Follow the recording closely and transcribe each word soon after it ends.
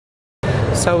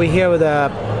So we're here with a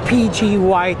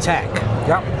PGY-TECH.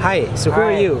 Yep. Hi, so who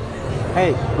are you?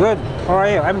 Hey, good. How are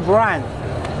you? I'm Brian.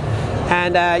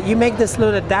 And you make this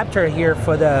little adapter here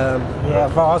for the... Yeah,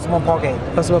 for Osmo Pocket.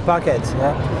 Osmo Pocket.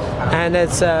 Yeah. And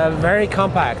it's very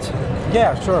compact.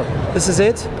 Yeah, sure. This is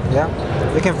it? Yeah.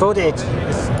 You can fold it.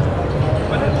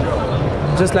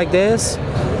 Just like this.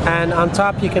 And on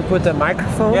top you can put the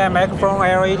microphone. Yeah, microphone,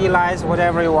 LED lights,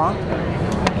 whatever you want.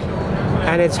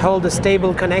 And it's hold a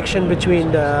stable connection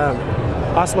between the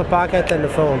Osmo Pocket and the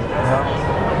phone.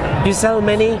 Yeah. You sell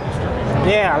many?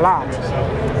 Yeah, a lot.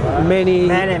 Many.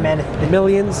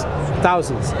 Millions?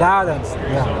 Thousands? Thousands,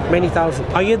 yeah. Many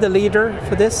thousands. Are you the leader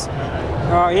for this?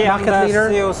 Yeah, market I'm the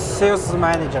leader? sales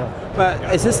manager. But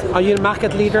are you a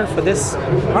market leader for this?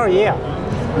 Oh, yeah.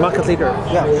 Market leader?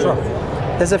 Yeah, sure.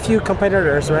 There's a few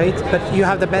competitors, right? But you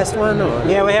have the best one? Or?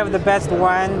 Yeah, we have the best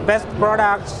one, best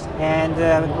products, and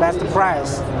best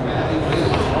price.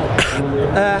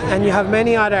 And you have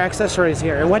many other accessories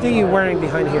here. And what are you wearing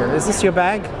behind here? Is this your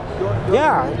bag?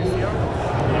 Yeah,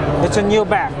 it's a new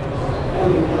bag.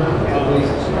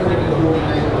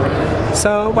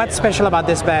 So what's special about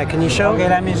this bag? Can you show? Okay,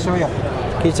 let me show you.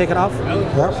 Can you take it off?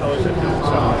 Yeah.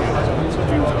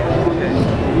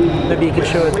 Maybe you can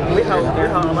show it.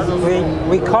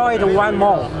 We call it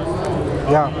OneMo.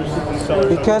 Yeah.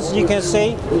 Because you can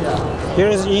see here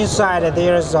is inside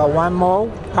there is a OneMo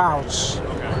pouch.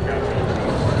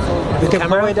 You can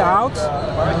pull it out,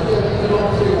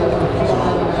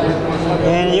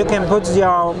 and you can put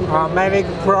your Mavic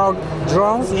Pro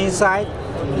drones inside.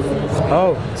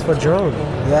 Oh, it's for drone.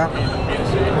 Yeah.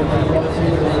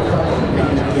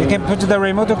 You can put the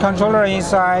remote controller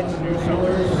inside,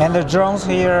 and the drones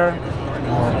here.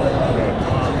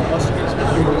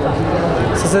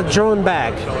 So it's a drone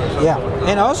bag. Yeah,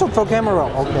 and also for camera.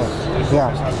 Okay.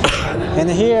 Yeah. And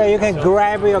here you can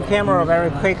grab your camera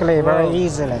very quickly, very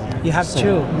easily. You have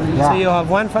two. Yeah. So you have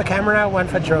one for camera, one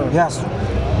for drone. Yes.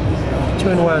 2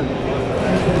 in 1.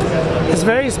 It's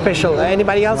very special.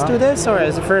 Anybody else do this, or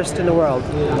is it first in the world?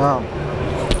 No.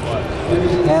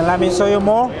 And let me show you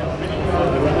more.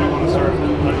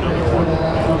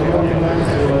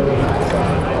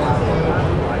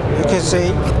 You can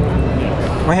see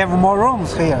we have more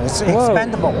rooms here. It's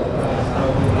expandable.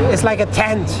 It's like a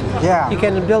tent. Yeah. You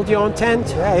can build your own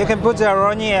tent. Yeah, you can put the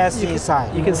Ronnie S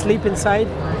inside. You can sleep inside.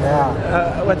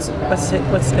 Yeah. What's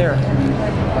there?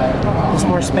 There's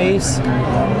more space.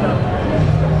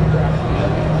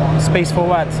 Space for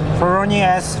what? For Ronnie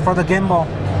S, for the gimbal.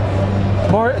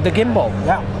 More the gimbal.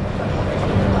 Yeah.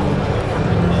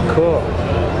 Cool.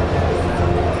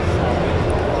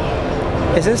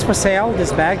 Is this for sale?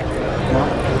 This bag?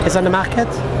 Yeah. It's on the market.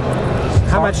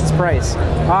 How much is the price?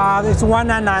 It's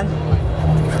 $199.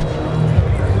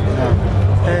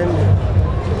 And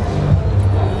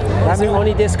is it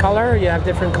only this color, or you have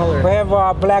different color? We have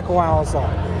a black one also.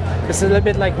 It's a little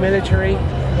bit like military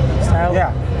style.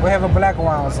 Yeah, we have a black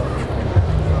one also.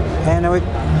 And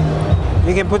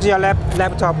you can put your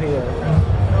laptop here.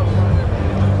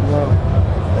 Yeah.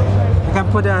 You can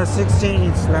put a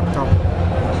 16-inch laptop.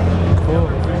 Cool.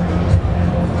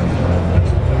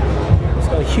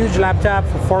 So a huge laptop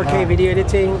for 4K video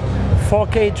editing,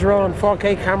 4K drone,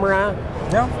 4K camera,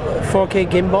 Yeah. 4K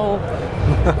gimbal,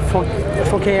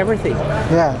 4K everything.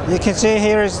 Yeah, you can see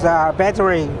here is the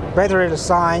battery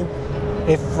sign.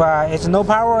 If it's no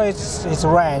power, it's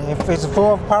red. If it's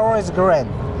full of power, it's green.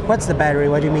 What's the battery?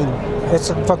 What do you mean?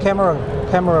 It's for camera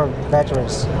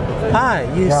batteries.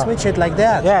 You switch it like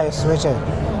that. Yeah, you switch it.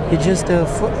 You just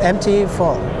empty,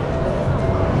 full.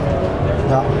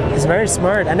 Yeah. It's very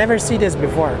smart. I never see this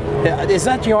before. Is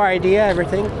that your idea,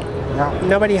 everything? Yeah.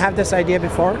 Nobody had this idea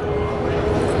before?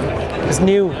 It's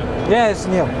new. Yeah, it's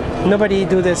new. Nobody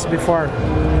do this before.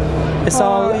 It's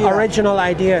all original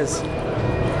ideas.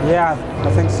 Yeah,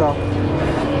 I think so.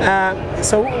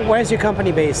 So where's your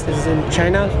company based? Is it in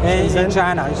China? In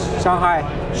China, it's Shanghai.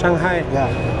 Shanghai.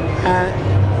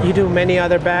 Yeah. You do many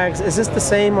other bags. Is this the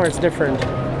same or it's different?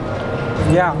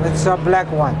 Yeah, it's a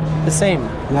black one. The same.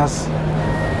 Yes.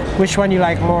 Which one you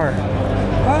like more?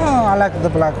 Oh, I like the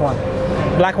black one.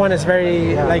 Black one is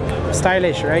very like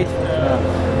stylish, right?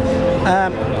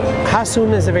 Yeah. How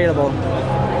soon is it available?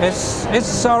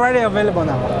 It's already available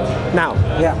now. Now.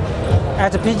 Yeah.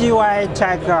 At the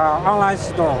PGY-TECH online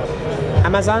store.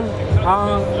 Amazon?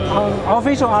 On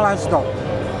official online store.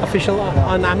 Official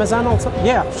on Amazon also?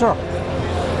 Yeah, sure.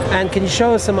 And can you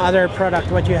show us some other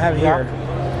product, what you have here?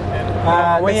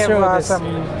 We have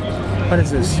some... What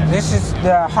is this? This is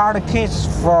the hard case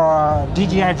for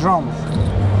DJI drone.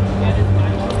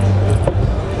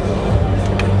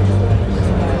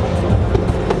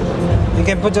 You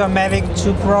can put the Mavic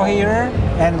 2 Pro here,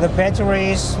 and the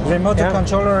batteries, remote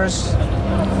controllers.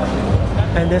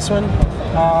 And this one?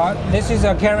 This is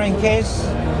a carrying case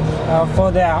for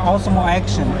the Osmo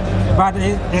Action, but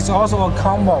it's also a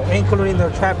combo, including the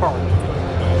tripod.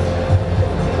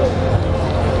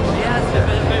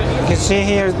 You can see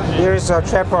here, there is a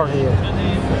tripod here.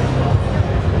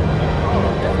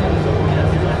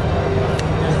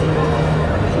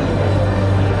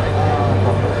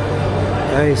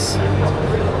 Nice.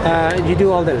 You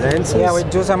do all the lenses? Yeah, we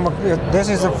do some. This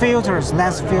is the filters,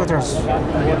 lens filters.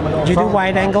 Do you do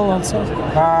wide angle also?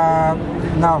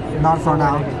 No, not for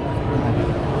now.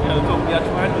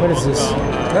 What is this?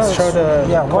 Let's show the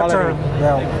water.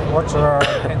 quality. Water.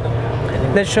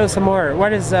 Let's show some more.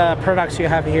 What is products you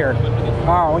have here?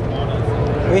 Oh,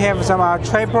 we have some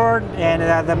tripod and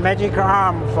the magic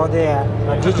arm for the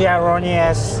DJI Ronin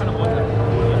S.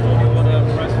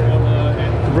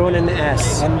 Ronin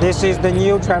S. And this is the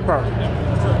new tripod.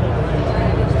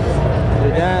 Do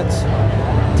that.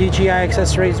 DJI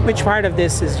accessories. Which part of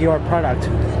this is your product?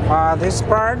 This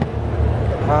part,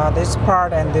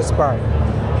 and this part.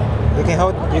 You can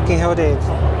hold it.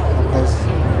 Yes.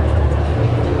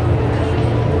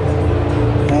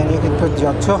 And you can put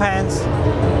your two hands.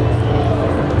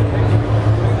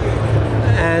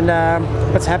 And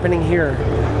what's happening here?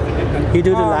 You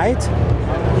do the light?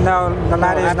 No, the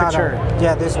light is aperture. not.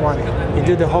 Yeah, this one. You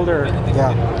do the holder.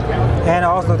 Yeah, and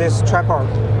also this tripod.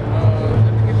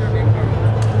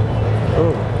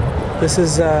 Oh, this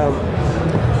is.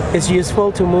 It's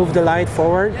useful to move the light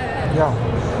forward.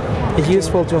 Yeah. It's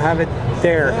useful to have it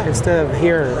there instead of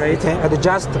here, right? You can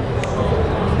adjust.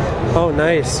 Oh,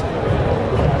 nice.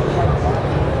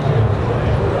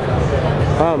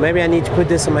 Oh, maybe I need to put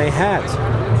this on my hat.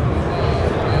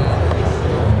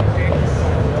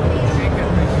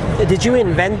 Did you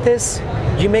invent this?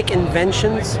 Did you make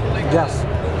inventions? Yes.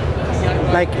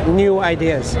 Like new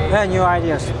ideas? Yeah, new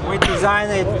ideas. We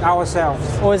design it ourselves.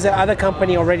 Or is the other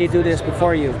company already do this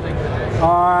before you?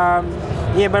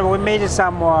 Yeah, but we made it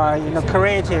some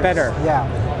creative. Better. Yeah.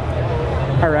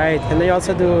 All right, and they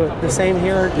also do the same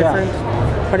here, different?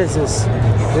 What is this?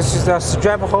 This is the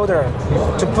strap holder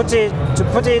to put it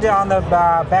on the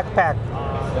backpack.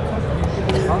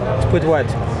 To put what?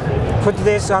 Put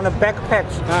this on the backpack.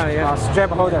 Ah, yeah.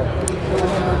 Strap holder.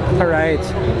 All right.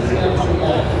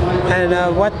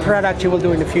 And what product you will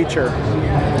do in the future?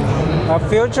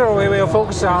 Future, we will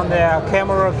focus on the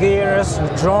camera gears,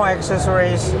 drone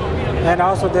accessories, and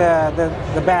also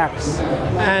the bags.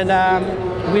 And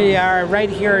we are right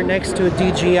here next to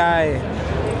DJI.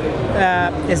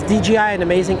 Is DJI an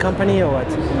amazing company or what?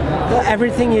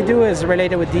 Everything you do is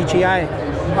related with DJI.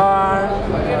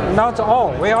 Not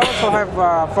all. We also have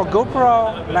for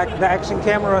GoPro, like the action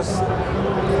cameras.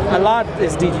 A lot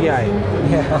is DJI.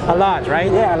 Yeah. A lot,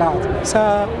 right? Yeah, a lot.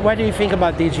 So, what do you think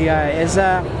about DJI? Is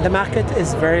the market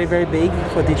is very, very big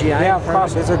for DJI? Yeah, of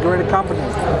course. It's a great company.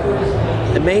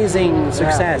 Amazing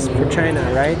success for China,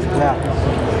 right? Yeah.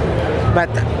 But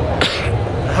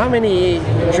how many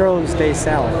drones they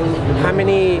sell? How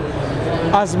many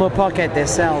Osmo Pocket they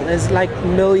sell? Is like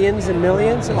millions and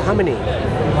millions? Or how many?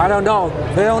 I don't know.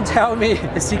 They don't tell me.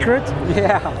 A secret?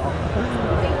 Yeah.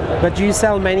 But do you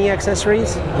sell many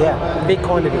accessories? Yeah. Big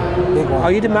quantity. Big one.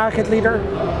 Are you the market leader?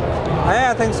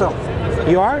 Yeah, I think so.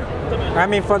 You are? I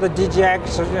mean, for the DJI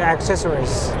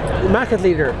accessories. Market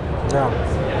leader. Yeah.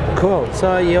 Cool.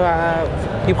 So you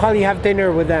probably have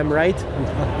dinner with them, right?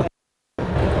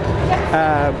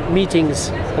 Meetings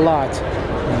a lot.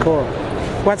 Cool.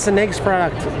 What's the next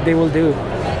product they will do?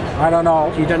 I don't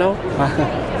know. You don't know?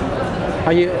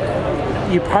 Are you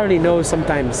probably know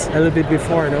sometimes a little bit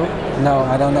before, no? No,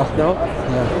 I don't know. No?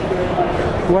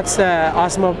 Yeah. What's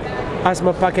Osmo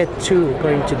Pocket 2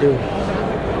 going to do?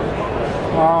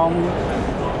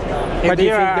 What do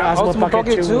you think the Osmo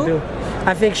Pocket 2 will do?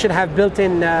 I think should have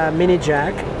built-in mini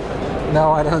jack.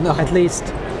 No, I don't know. At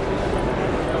least.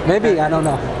 Maybe, I don't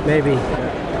know. Maybe.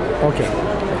 Okay.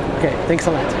 Okay, thanks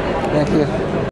a lot. Thank you.